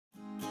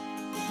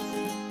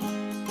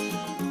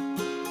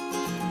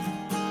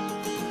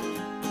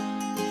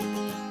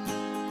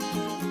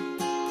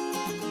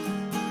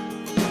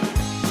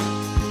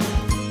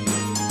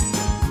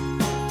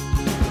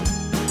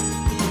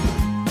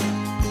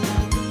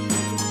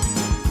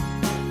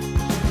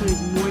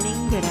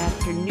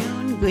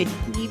Good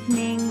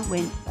evening,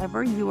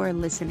 whenever you are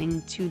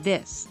listening to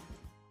this.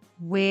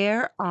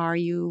 Where are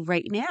you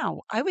right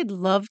now? I would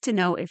love to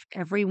know if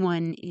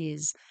everyone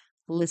is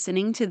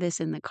listening to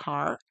this in the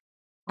car,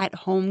 at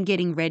home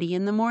getting ready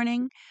in the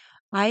morning.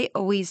 I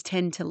always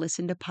tend to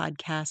listen to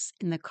podcasts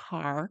in the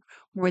car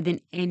more than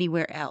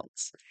anywhere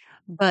else.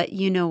 But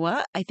you know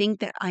what? I think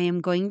that I am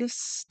going to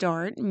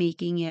start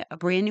making it a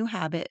brand new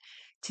habit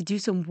to do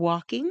some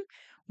walking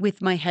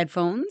with my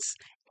headphones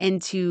and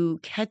to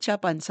catch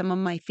up on some of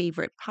my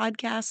favorite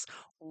podcasts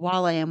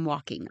while I am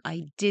walking.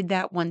 I did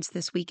that once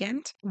this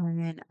weekend,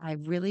 and I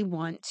really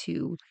want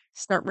to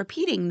start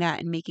repeating that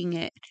and making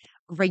it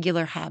a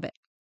regular habit.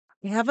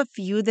 I have a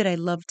few that I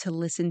love to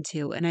listen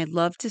to, and I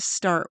love to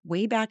start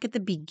way back at the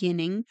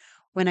beginning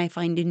when I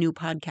find a new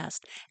podcast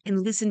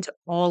and listen to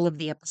all of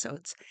the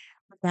episodes.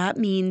 That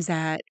means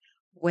that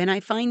when I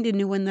find a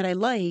new one that I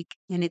like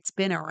and it's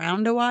been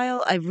around a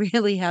while, I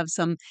really have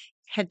some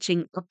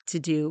catching up to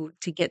do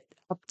to get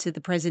up to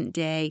the present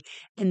day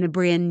and the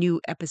brand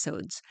new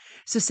episodes.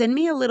 So send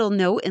me a little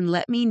note and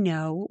let me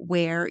know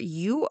where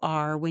you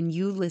are when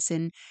you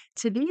listen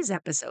to these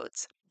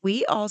episodes.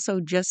 We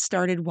also just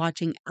started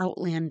watching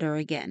Outlander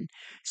again.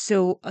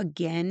 So,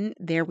 again,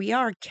 there we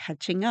are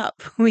catching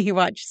up. We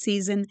watched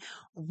season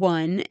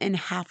one and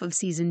half of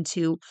season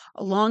two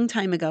a long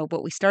time ago,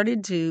 but we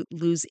started to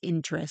lose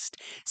interest.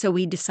 So,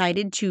 we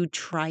decided to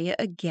try it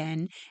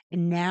again.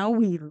 And now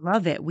we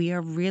love it. We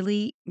are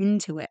really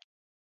into it.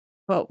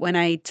 But when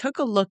I took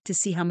a look to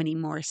see how many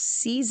more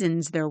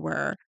seasons there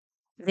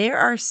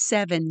are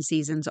 7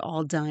 seasons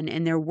all done,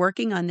 and they're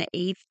working on the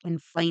 8th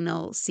and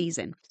final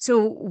season.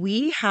 So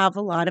we have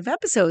a lot of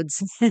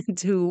episodes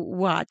to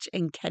watch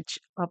and catch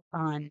up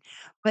on,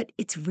 but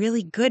it's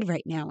really good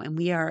right now, and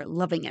we are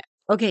loving it.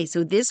 Okay,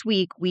 so this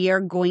week we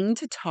are going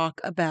to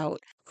talk about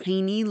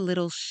tiny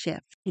little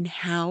shift and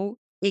how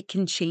it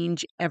can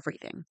change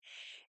everything.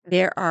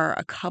 There are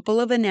a couple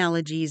of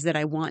analogies that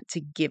I want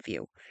to give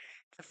you.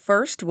 The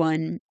first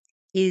one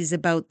is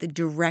about the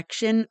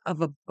direction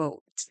of a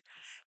boat.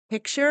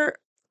 Picture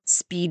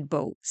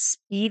speedboat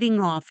speeding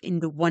off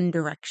into one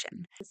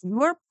direction. If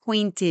you are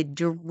pointed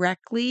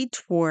directly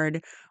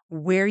toward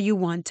where you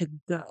want to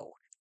go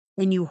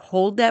and you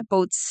hold that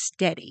boat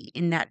steady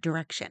in that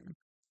direction,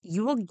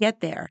 you will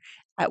get there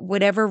at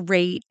whatever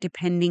rate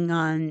depending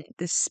on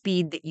the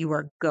speed that you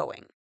are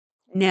going.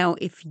 Now,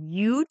 if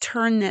you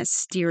turn that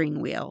steering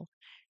wheel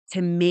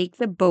to make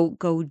the boat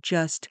go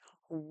just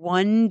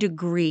 1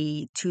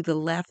 degree to the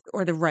left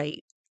or the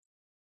right,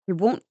 it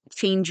won't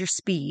change your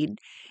speed.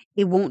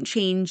 It won't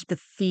change the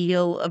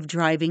feel of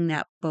driving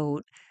that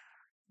boat.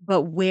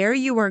 But where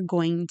you are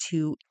going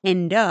to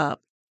end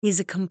up is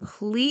a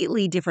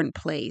completely different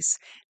place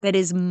that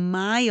is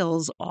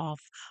miles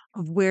off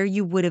of where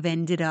you would have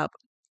ended up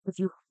if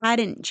you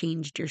hadn't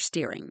changed your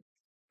steering.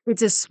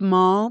 It's a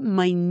small,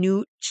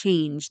 minute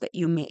change that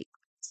you make,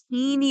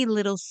 teeny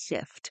little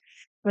shift,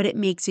 but it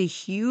makes a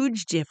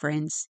huge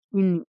difference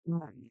in the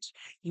end.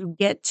 You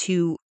get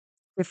to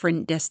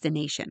different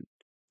destination.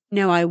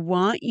 Now, I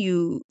want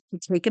you to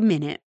take a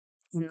minute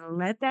and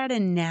let that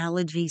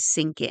analogy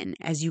sink in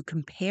as you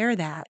compare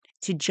that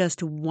to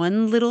just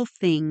one little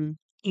thing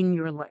in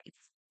your life.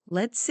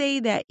 Let's say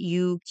that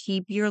you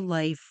keep your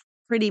life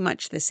pretty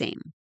much the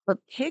same, but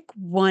pick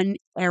one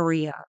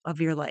area of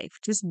your life,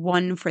 just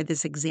one for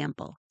this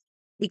example.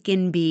 It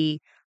can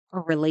be a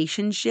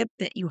relationship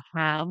that you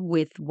have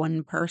with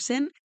one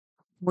person,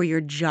 or your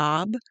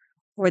job,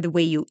 or the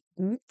way you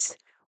eat,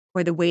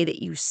 or the way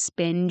that you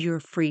spend your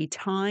free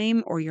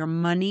time or your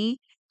money,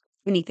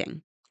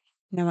 anything.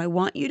 Now, I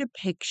want you to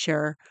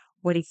picture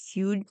what a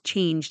huge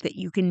change that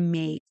you can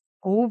make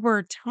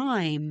over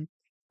time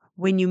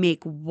when you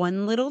make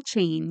one little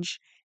change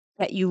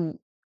that you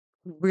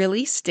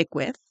really stick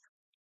with.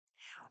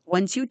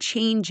 Once you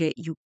change it,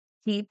 you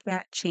keep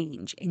that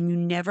change and you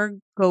never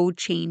go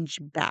change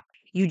back.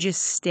 You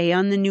just stay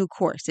on the new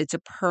course. It's a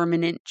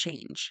permanent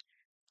change.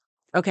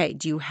 Okay,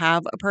 do you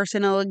have a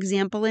personal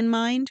example in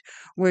mind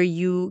where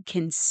you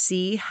can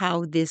see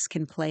how this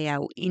can play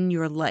out in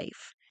your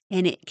life?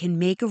 And it can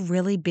make a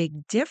really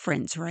big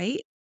difference,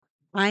 right?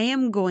 I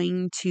am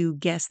going to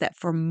guess that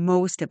for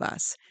most of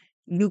us,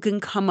 you can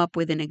come up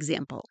with an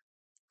example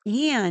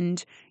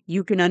and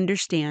you can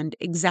understand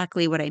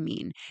exactly what I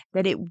mean,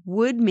 that it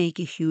would make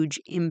a huge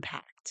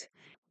impact,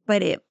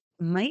 but it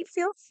might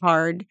feel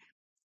hard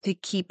to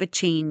keep a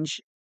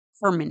change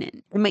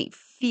permanent. It might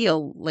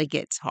feel like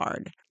it's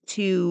hard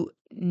to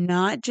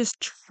not just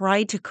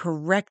try to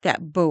correct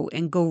that boat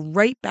and go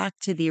right back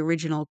to the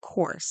original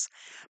course.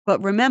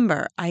 But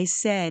remember, I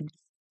said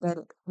that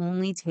it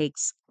only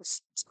takes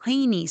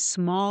tiny,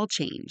 small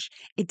change.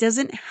 It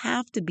doesn't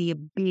have to be a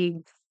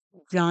big,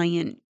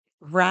 giant,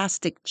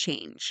 drastic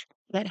change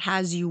that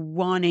has you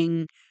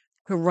wanting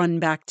to run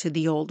back to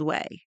the old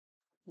way.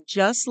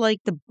 Just like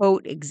the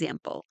boat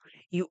example,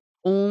 you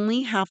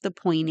only have to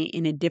point it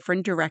in a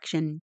different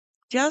direction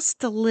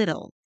just a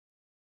little,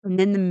 and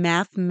then the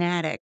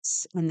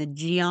mathematics and the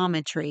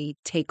geometry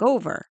take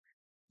over.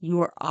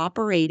 You are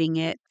operating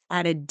it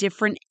at a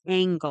different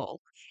angle,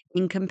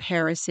 in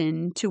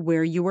comparison to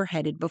where you were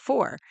headed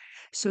before.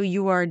 So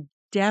you are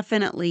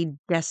definitely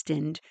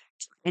destined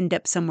to end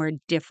up somewhere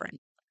different.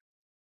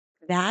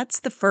 That's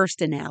the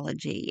first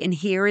analogy. And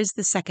here is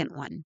the second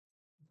one.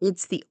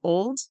 It's the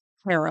old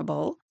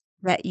parable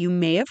that you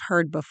may have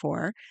heard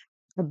before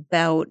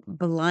about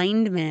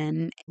blind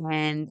men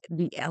and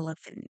the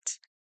elephant.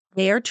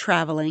 They are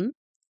traveling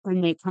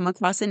and they come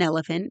across an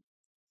elephant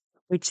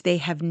which they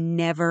have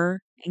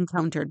never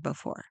encountered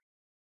before.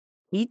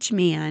 Each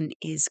man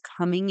is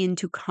coming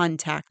into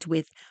contact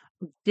with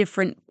a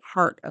different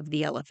part of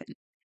the elephant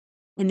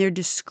and they're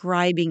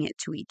describing it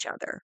to each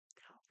other.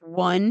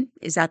 One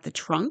is at the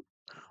trunk,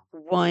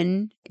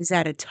 one is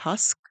at a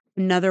tusk,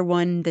 another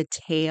one the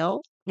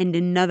tail, and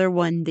another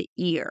one the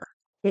ear.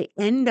 They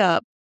end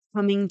up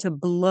coming to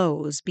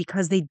blows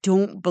because they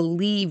don't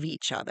believe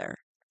each other.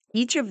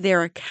 Each of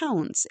their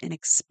accounts and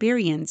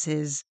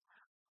experiences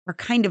are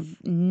kind of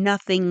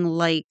nothing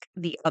like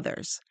the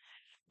others.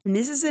 And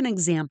this is an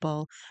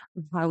example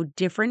of how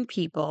different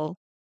people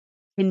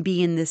can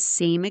be in the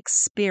same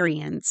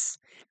experience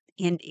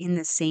and in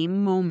the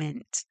same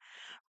moment.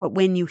 But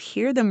when you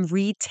hear them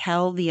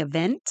retell the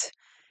event,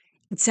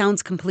 it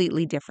sounds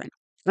completely different.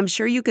 I'm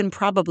sure you can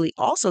probably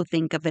also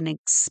think of an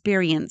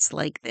experience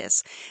like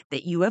this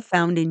that you have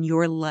found in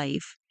your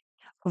life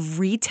of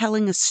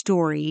retelling a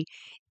story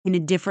in a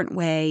different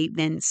way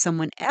than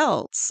someone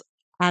else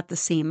at the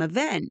same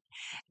event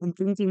and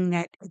thinking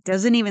that it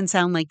doesn't even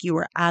sound like you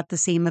were at the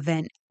same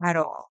event at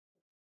all.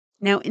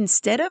 Now,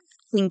 instead of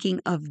thinking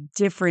of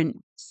different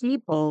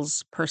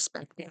people's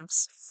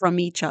perspectives from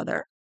each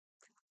other,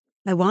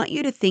 I want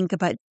you to think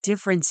about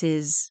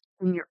differences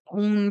in your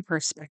own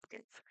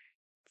perspective.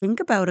 Think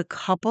about a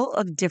couple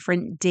of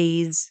different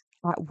days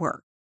at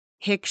work.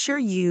 Picture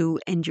you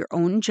and your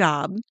own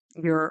job,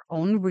 your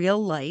own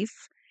real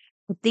life.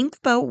 But think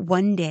about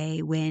one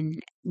day when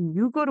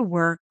you go to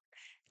work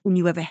and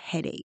you have a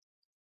headache,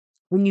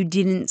 when you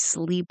didn't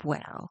sleep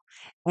well.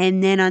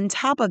 And then on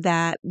top of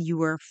that, you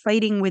were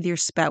fighting with your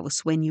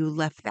spouse when you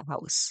left the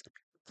house.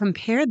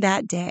 Compare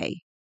that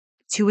day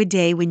to a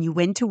day when you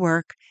went to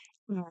work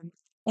and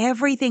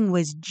everything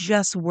was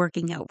just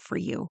working out for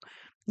you.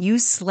 You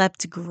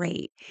slept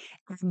great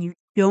and you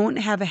don't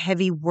have a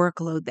heavy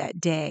workload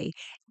that day,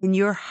 and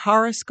your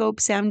horoscope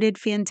sounded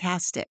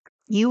fantastic.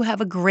 You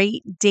have a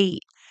great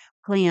date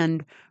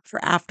planned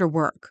for after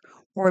work,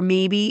 or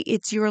maybe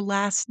it's your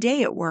last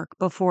day at work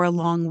before a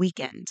long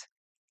weekend.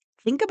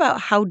 Think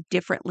about how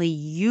differently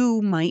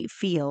you might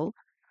feel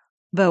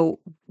about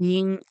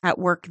being at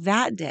work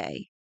that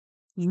day.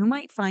 You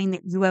might find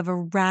that you have a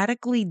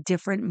radically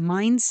different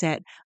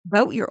mindset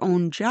about your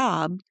own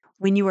job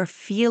when you are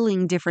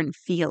feeling different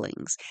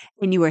feelings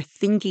and you are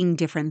thinking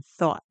different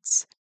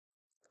thoughts.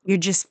 You're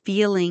just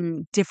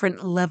feeling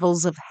different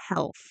levels of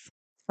health.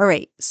 All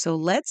right, so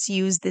let's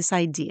use this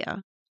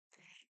idea,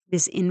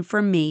 this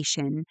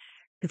information,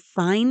 to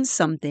find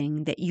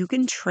something that you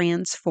can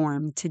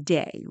transform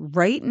today,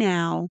 right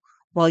now,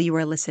 while you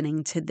are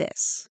listening to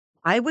this.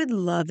 I would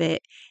love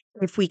it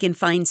if we can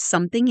find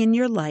something in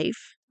your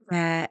life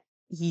that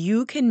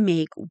you can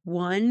make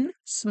one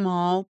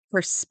small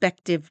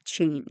perspective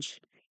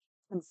change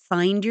and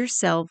find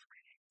yourself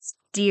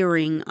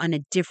steering on a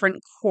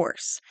different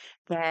course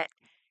that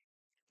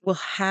will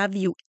have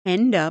you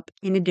end up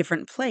in a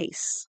different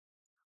place.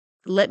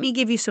 Let me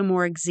give you some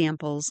more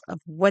examples of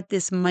what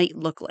this might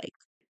look like.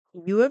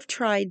 You have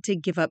tried to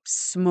give up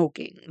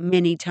smoking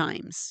many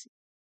times,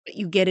 but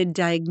you get a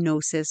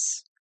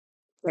diagnosis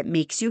that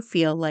makes you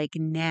feel like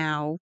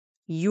now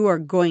you are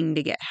going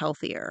to get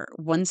healthier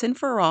once and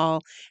for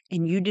all,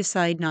 and you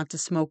decide not to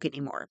smoke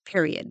anymore,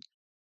 period.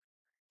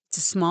 It's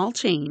a small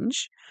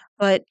change,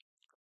 but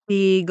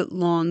big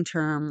long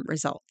term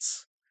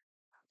results.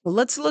 Well,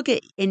 let's look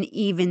at an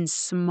even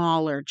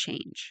smaller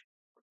change.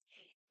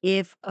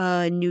 If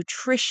a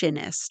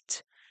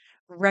nutritionist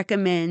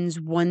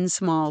recommends one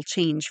small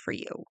change for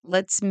you,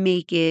 let's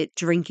make it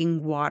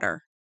drinking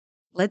water.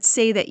 Let's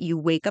say that you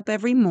wake up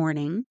every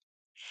morning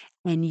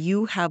and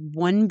you have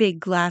one big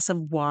glass of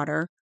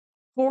water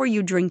before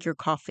you drink your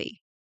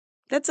coffee.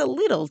 That's a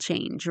little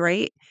change,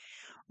 right?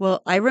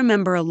 Well, I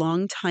remember a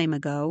long time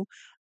ago,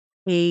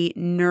 a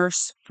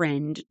nurse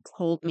friend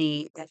told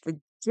me that the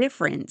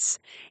difference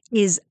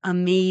is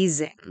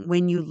amazing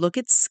when you look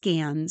at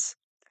scans,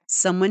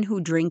 someone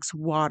who drinks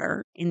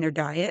water in their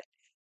diet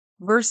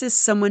versus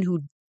someone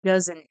who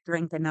doesn't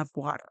drink enough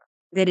water,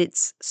 that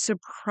it's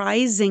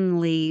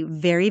surprisingly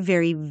very,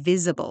 very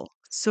visible.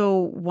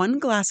 So, one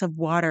glass of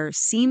water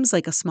seems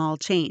like a small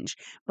change,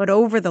 but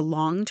over the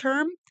long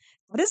term,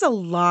 that is a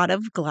lot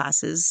of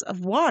glasses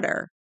of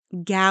water,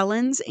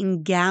 gallons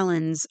and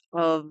gallons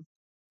of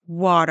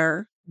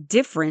water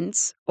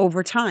difference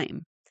over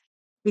time.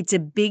 It's a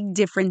big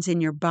difference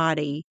in your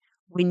body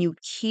when you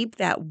keep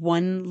that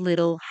one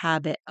little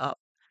habit up.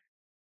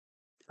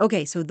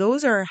 Okay, so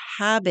those are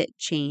habit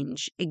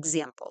change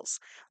examples.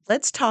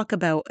 Let's talk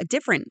about a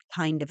different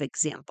kind of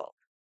example,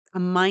 a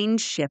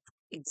mind shift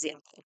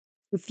example.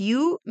 If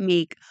you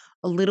make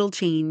a little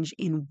change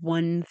in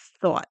one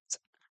thought,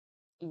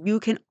 you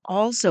can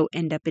also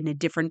end up in a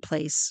different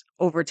place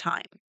over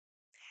time.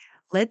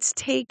 Let's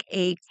take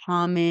a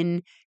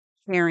common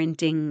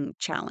parenting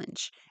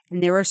challenge,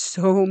 and there are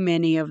so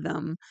many of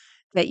them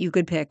that you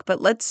could pick, but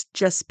let's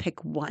just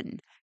pick one.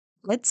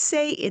 Let's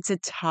say it's a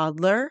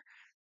toddler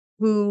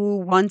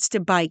who wants to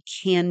buy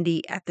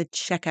candy at the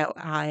checkout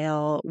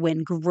aisle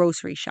when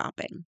grocery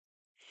shopping.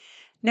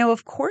 Now,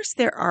 of course,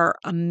 there are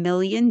a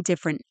million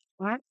different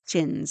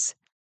actions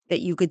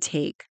that you could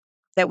take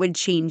that would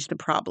change the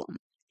problem.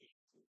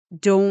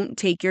 Don't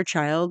take your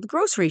child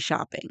grocery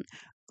shopping.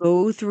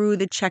 Go through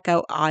the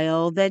checkout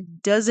aisle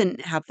that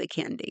doesn't have the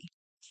candy.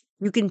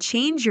 You can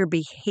change your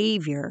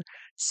behavior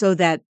so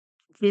that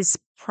this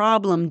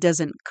problem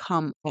doesn't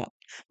come up.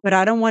 But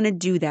I don't want to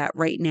do that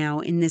right now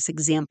in this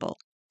example.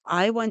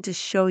 I want to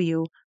show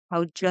you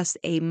how just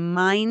a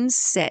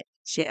mindset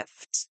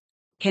shift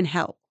can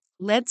help.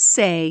 Let's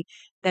say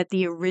that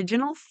the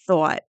original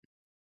thought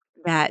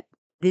that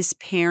this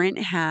parent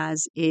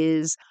has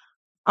is,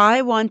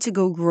 I want to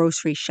go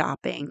grocery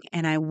shopping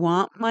and I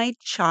want my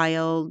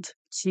child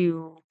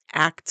to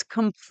act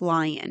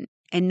compliant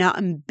and not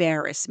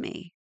embarrass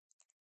me.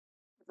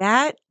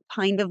 That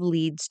kind of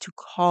leads to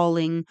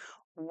calling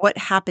what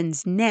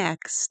happens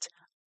next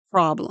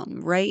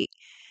problem, right?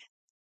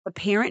 The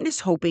parent is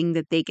hoping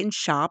that they can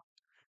shop,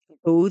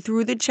 go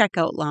through the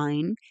checkout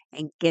line,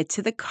 and get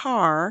to the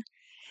car,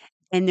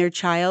 and their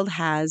child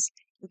has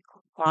a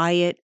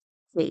quiet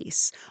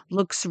face,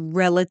 looks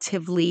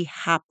relatively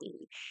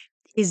happy,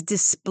 is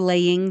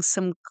displaying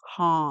some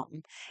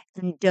calm,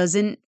 and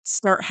doesn't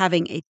start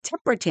having a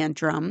temper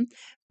tantrum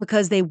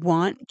because they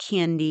want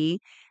candy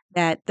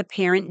that the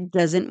parent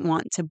doesn't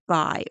want to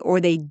buy or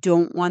they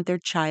don't want their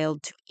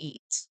child to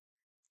eat.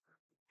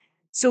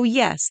 So,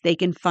 yes, they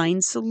can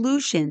find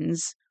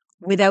solutions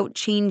without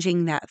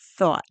changing that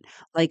thought.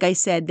 Like I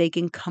said, they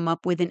can come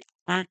up with an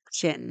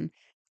action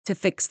to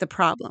fix the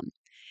problem.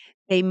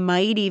 They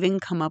might even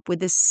come up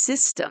with a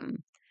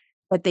system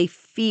that they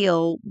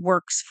feel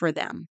works for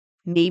them.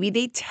 Maybe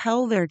they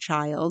tell their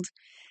child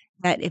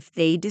that if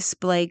they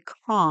display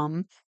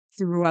calm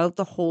throughout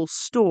the whole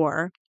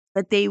store,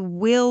 that they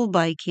will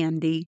buy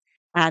candy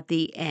at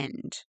the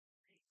end.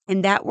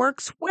 And that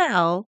works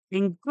well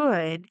and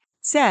good,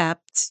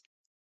 except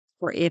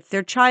for if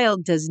their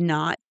child does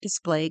not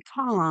display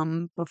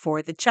calm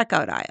before the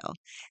checkout aisle.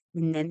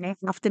 And then they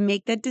have to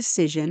make that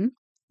decision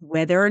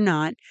whether or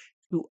not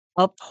to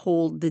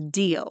uphold the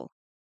deal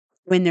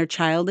when their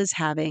child is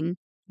having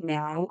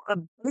now a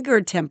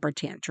bigger temper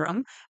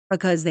tantrum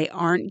because they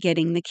aren't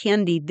getting the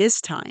candy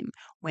this time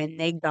when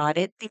they got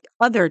it the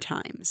other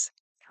times.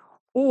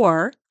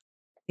 Or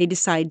they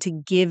decide to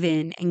give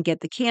in and get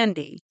the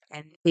candy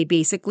and they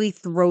basically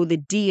throw the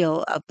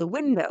deal out the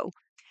window,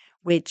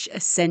 which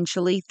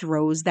essentially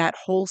throws that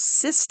whole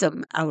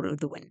system out of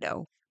the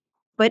window.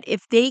 But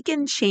if they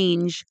can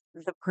change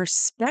the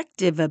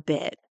perspective a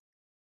bit,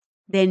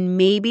 then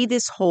maybe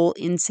this whole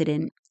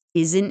incident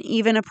isn't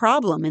even a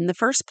problem in the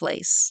first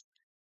place.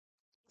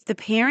 The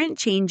parent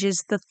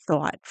changes the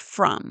thought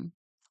from,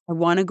 I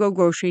want to go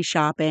grocery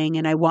shopping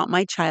and I want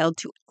my child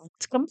to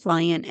act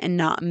compliant and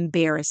not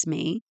embarrass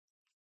me,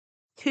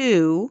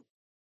 to,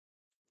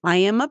 I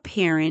am a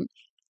parent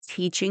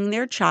teaching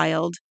their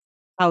child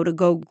how to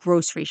go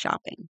grocery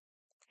shopping.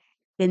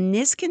 Then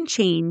this can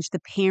change the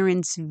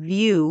parent's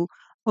view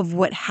of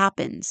what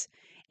happens.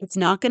 It's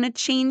not going to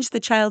change the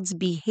child's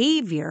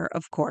behavior,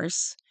 of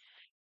course.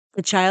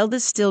 The child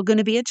is still going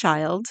to be a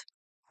child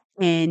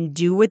and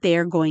do what they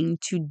are going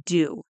to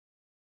do.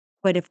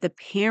 But if the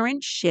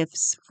parent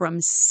shifts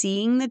from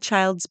seeing the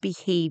child's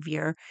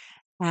behavior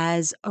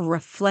as a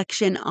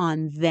reflection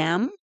on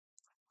them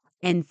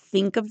and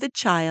think of the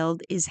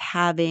child as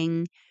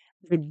having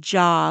the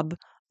job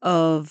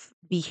of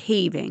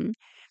behaving,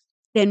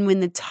 then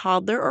when the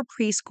toddler or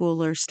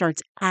preschooler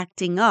starts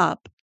acting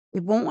up,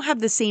 it won't have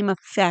the same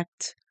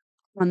effect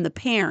on the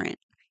parent.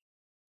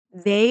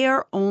 They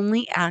are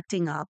only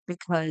acting up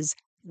because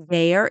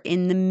they are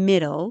in the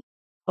middle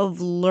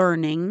of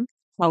learning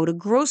how to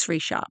grocery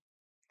shop.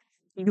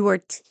 You are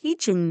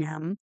teaching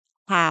them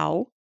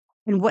how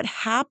and what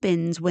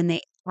happens when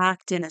they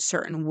act in a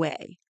certain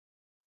way.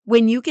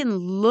 When you can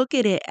look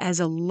at it as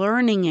a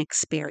learning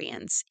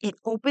experience, it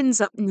opens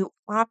up new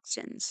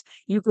options.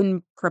 You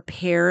can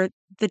prepare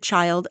the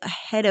child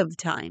ahead of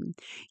time.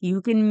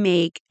 You can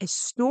make a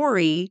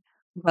story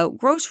about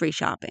grocery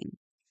shopping.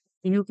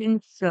 You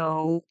can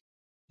show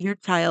your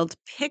child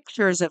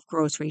pictures of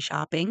grocery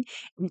shopping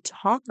and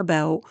talk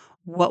about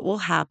what will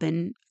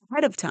happen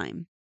ahead of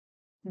time.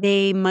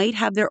 They might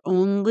have their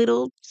own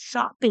little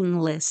shopping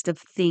list of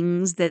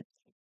things that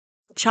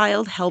the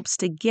child helps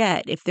to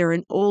get if they're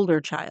an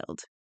older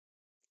child.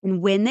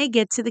 And when they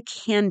get to the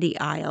candy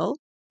aisle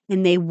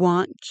and they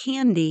want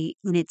candy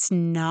and it's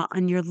not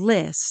on your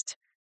list,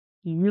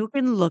 you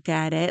can look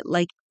at it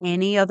like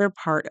any other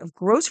part of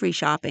grocery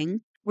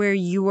shopping where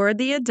you are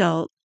the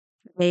adult,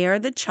 they are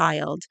the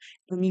child,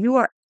 and you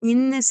are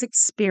in this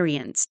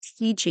experience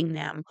teaching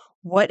them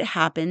what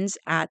happens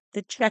at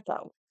the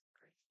checkout.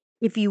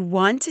 If you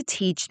want to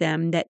teach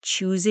them that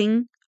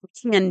choosing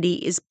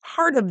candy is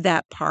part of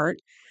that part,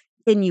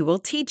 then you will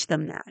teach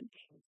them that.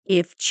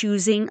 If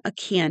choosing a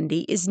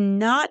candy is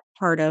not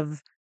part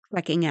of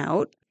checking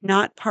out,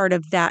 not part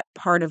of that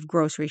part of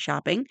grocery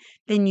shopping,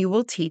 then you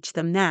will teach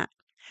them that.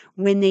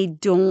 When they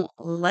don't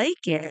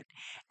like it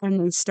and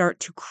they start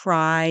to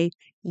cry,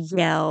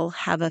 yell,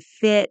 have a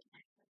fit,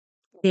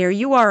 there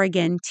you are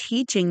again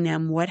teaching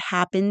them what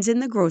happens in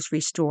the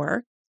grocery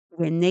store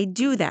when they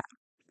do that.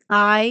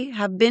 I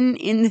have been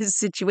in this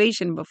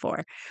situation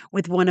before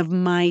with one of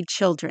my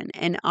children,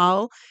 and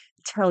I'll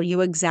tell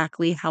you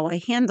exactly how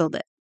I handled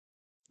it.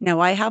 Now,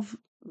 I have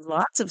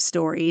lots of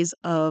stories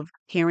of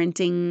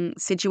parenting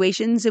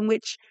situations in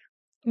which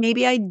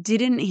maybe I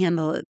didn't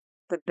handle it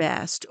the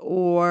best,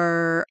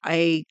 or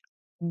I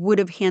would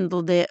have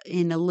handled it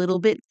in a little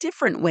bit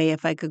different way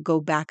if I could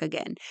go back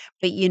again.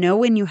 But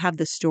when you have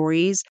the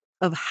stories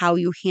of how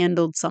you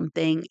handled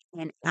something,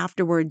 and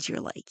afterwards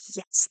you're like,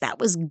 yes, that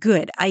was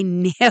good. I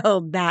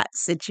nailed that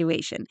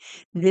situation.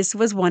 This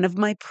was one of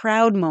my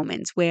proud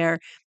moments where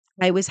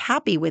I was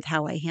happy with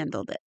how I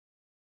handled it.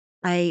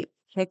 I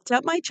picked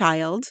up my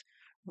child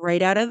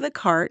right out of the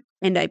cart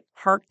and I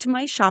parked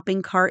my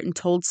shopping cart and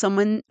told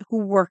someone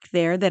who worked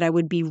there that I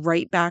would be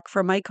right back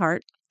for my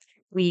cart.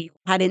 We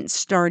hadn't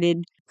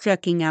started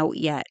checking out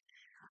yet.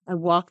 I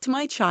walked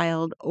my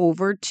child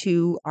over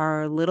to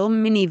our little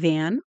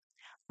minivan.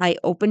 I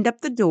opened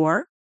up the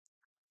door.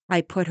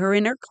 I put her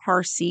in her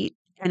car seat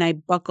and I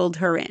buckled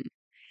her in.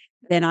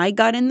 Then I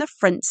got in the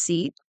front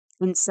seat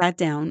and sat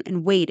down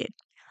and waited.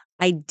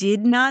 I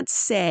did not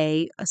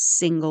say a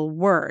single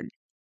word,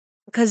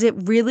 because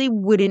it really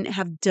wouldn't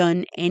have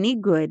done any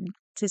good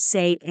to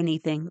say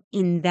anything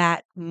in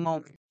that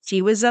moment.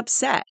 She was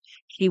upset.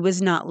 She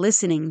was not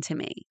listening to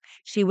me.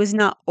 She was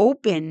not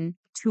open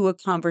to a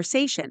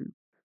conversation.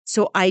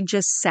 So I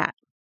just sat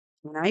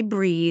and I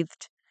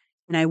breathed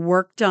and I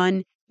worked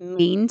on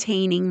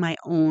maintaining my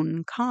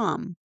own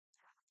calm.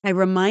 I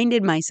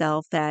reminded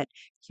myself that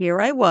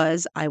here I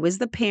was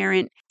the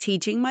parent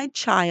teaching my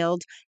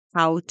child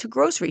how to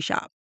grocery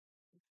shop.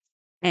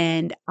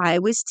 And I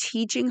was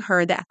teaching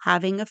her that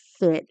having a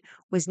fit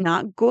was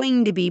not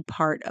going to be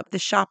part of the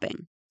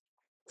shopping.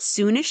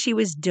 Soon as she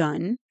was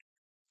done,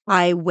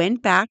 I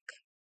went back,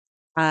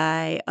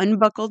 I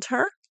unbuckled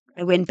her,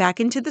 I went back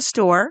into the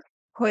store,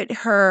 put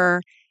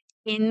her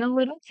in the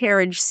little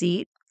carriage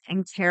seat,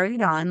 and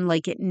carried on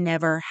like it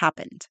never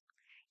happened.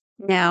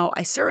 Now,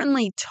 I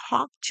certainly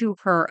talked to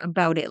her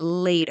about it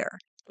later.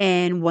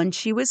 And once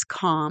she was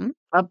calm,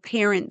 a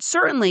parent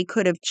certainly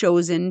could have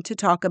chosen to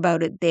talk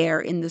about it there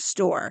in the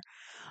store.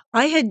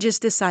 I had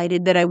just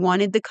decided that I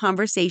wanted the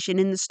conversation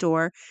in the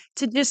store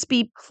to just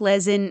be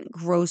pleasant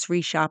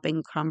grocery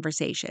shopping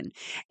conversation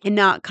and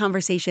not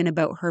conversation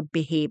about her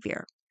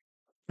behavior.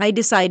 I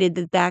decided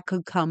that that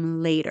could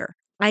come later.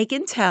 I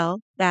can tell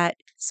that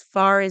as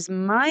far as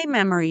my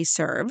memory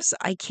serves,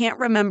 I can't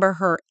remember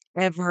her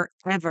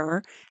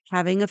ever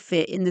having a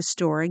fit in the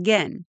store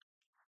again.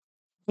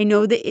 I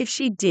know that if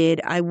she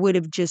did, I would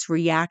have just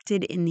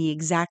reacted in the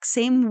exact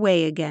same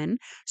way again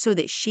so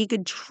that she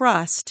could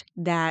trust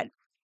that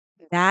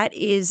that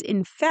is,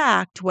 in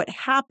fact, what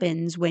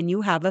happens when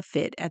you have a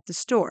fit at the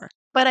store.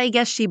 But I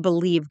guess she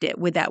believed it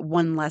with that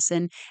one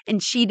lesson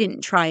and she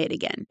didn't try it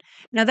again.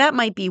 Now, that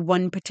might be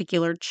one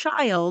particular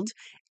child,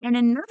 and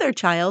another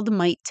child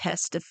might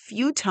test a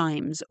few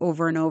times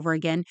over and over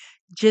again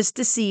just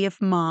to see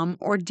if mom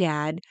or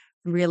dad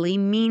really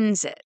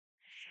means it.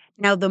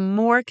 Now, the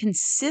more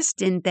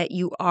consistent that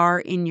you are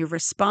in your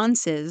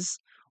responses,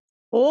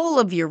 all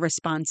of your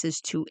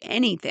responses to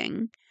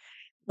anything,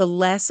 the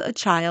less a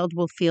child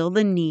will feel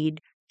the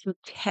need to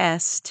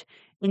test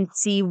and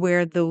see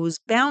where those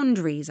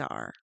boundaries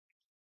are.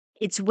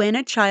 It's when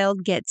a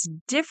child gets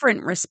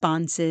different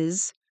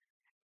responses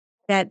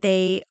that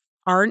they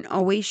aren't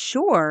always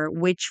sure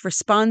which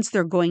response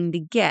they're going to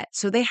get.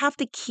 So they have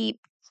to keep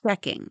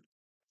checking.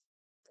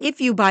 If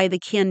you buy the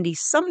candy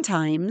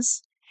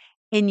sometimes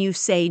and you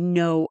say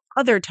no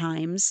other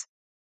times,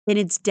 then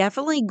it's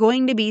definitely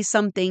going to be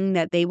something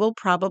that they will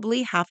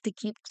probably have to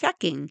keep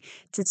checking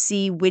to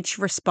see which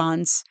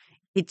response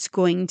it's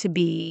going to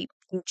be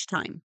each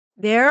time.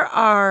 There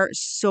are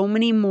so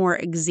many more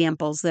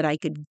examples that I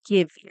could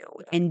give you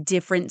in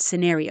different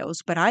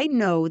scenarios, but I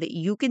know that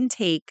you can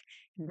take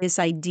this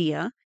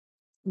idea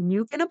and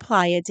you can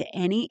apply it to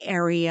any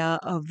area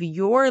of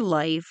your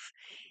life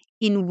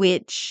in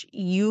which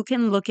you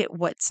can look at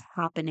what's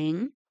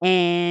happening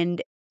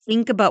and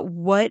think about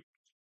what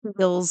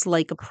feels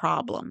like a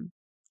problem.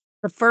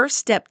 The first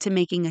step to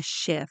making a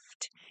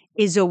shift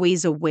is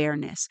always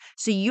awareness.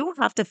 So you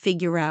have to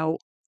figure out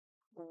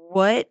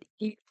what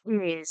it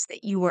is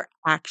that you are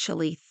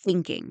actually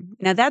thinking.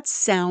 Now, that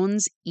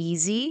sounds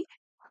easy,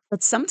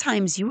 but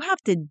sometimes you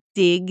have to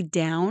dig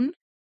down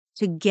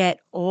to get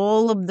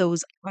all of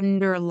those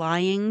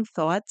underlying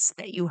thoughts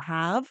that you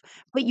have,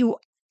 but you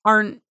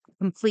aren't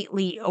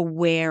completely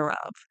aware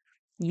of.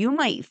 You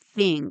might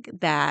think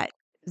that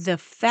the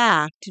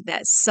fact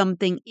that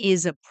something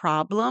is a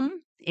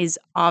problem is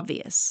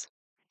obvious.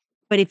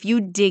 But if you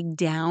dig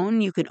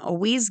down, you can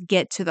always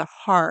get to the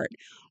heart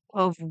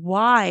of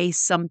why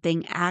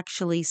something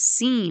actually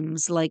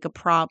seems like a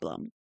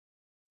problem.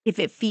 If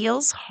it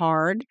feels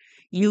hard,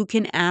 you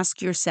can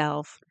ask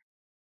yourself,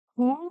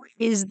 who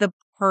is the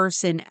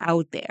person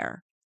out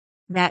there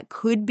that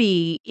could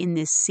be in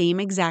this same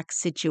exact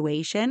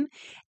situation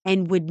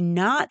and would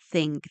not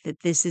think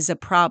that this is a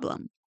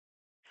problem?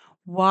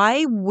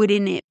 Why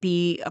wouldn't it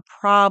be a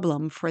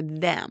problem for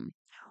them?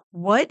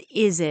 What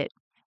is it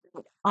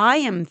I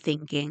am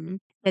thinking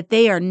that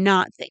they are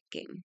not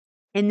thinking?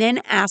 And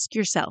then ask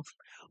yourself,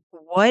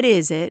 what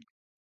is it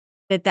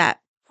that that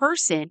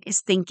person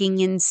is thinking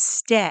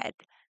instead?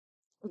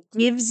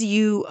 Gives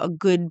you a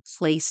good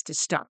place to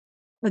start.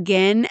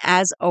 Again,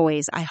 as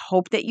always, I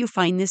hope that you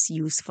find this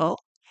useful.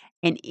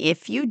 And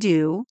if you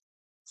do,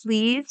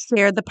 please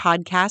share the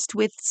podcast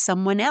with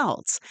someone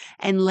else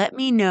and let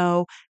me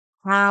know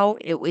how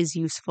it was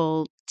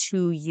useful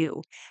to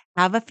you.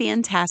 Have a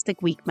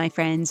fantastic week, my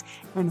friends,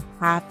 and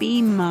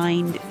happy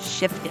mind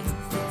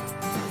shifting.